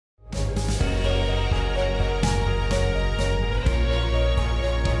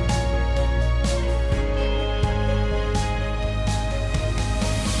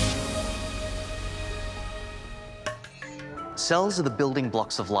Cells are the building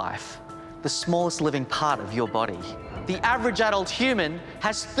blocks of life, the smallest living part of your body. The average adult human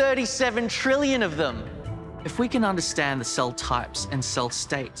has 37 trillion of them. If we can understand the cell types and cell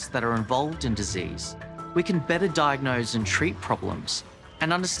states that are involved in disease, we can better diagnose and treat problems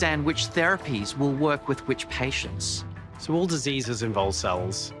and understand which therapies will work with which patients. So all diseases involve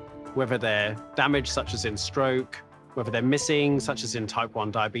cells, whether they're damaged, such as in stroke, whether they're missing, such as in type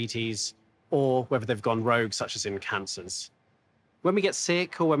 1 diabetes, or whether they've gone rogue, such as in cancers. When we get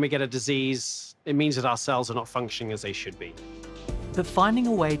sick or when we get a disease, it means that our cells are not functioning as they should be. But finding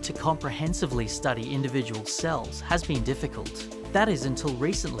a way to comprehensively study individual cells has been difficult. That is until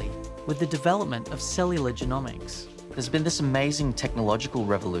recently, with the development of cellular genomics. There's been this amazing technological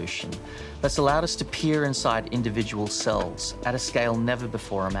revolution that's allowed us to peer inside individual cells at a scale never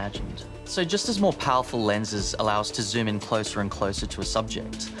before imagined. So just as more powerful lenses allow us to zoom in closer and closer to a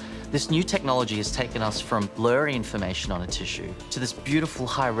subject, this new technology has taken us from blurry information on a tissue to this beautiful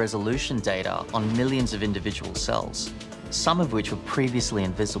high-resolution data on millions of individual cells, some of which were previously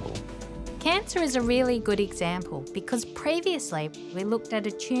invisible. Cancer is a really good example because previously we looked at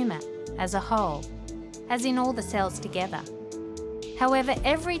a tumour as a whole, as in all the cells together. However,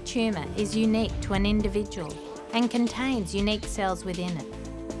 every tumour is unique to an individual and contains unique cells within it.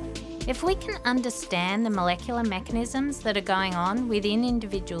 If we can understand the molecular mechanisms that are going on within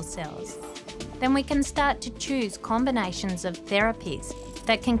individual cells, then we can start to choose combinations of therapies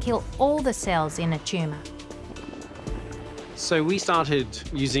that can kill all the cells in a tumour. So we started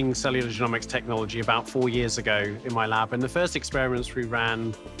using cellular genomics technology about 4 years ago in my lab, and the first experiments we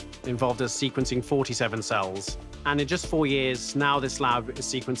ran involved us sequencing 47 cells. And in just 4 years, now this lab is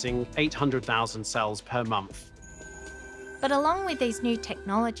sequencing 800,000 cells per month. But along with these new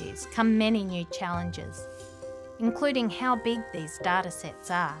technologies come many new challenges, including how big these data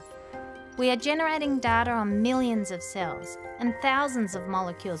sets are. We are generating data on millions of cells and thousands of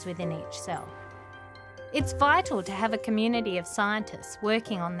molecules within each cell. It's vital to have a community of scientists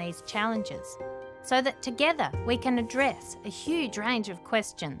working on these challenges so that together we can address a huge range of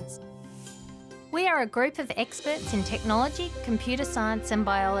questions. We are a group of experts in technology, computer science and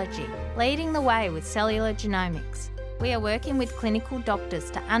biology, leading the way with cellular genomics. We are working with clinical doctors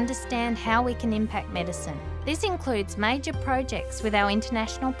to understand how we can impact medicine. This includes major projects with our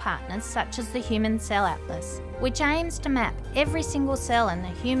international partners such as the Human Cell Atlas, which aims to map every single cell in the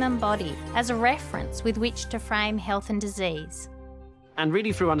human body as a reference with which to frame health and disease. And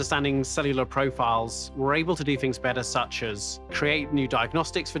really through understanding cellular profiles, we're able to do things better, such as create new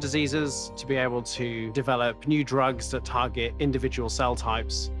diagnostics for diseases, to be able to develop new drugs that target individual cell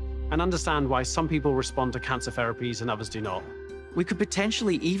types, and understand why some people respond to cancer therapies and others do not. We could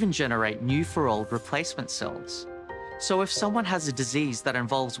potentially even generate new for old replacement cells. So if someone has a disease that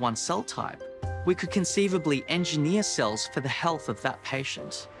involves one cell type, we could conceivably engineer cells for the health of that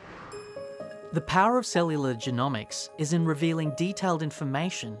patient. The power of cellular genomics is in revealing detailed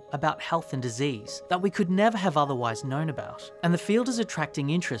information about health and disease that we could never have otherwise known about. And the field is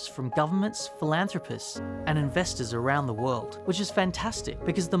attracting interest from governments, philanthropists, and investors around the world, which is fantastic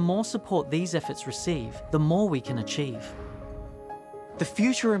because the more support these efforts receive, the more we can achieve. The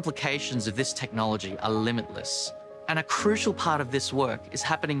future implications of this technology are limitless, and a crucial part of this work is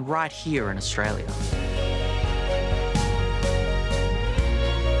happening right here in Australia.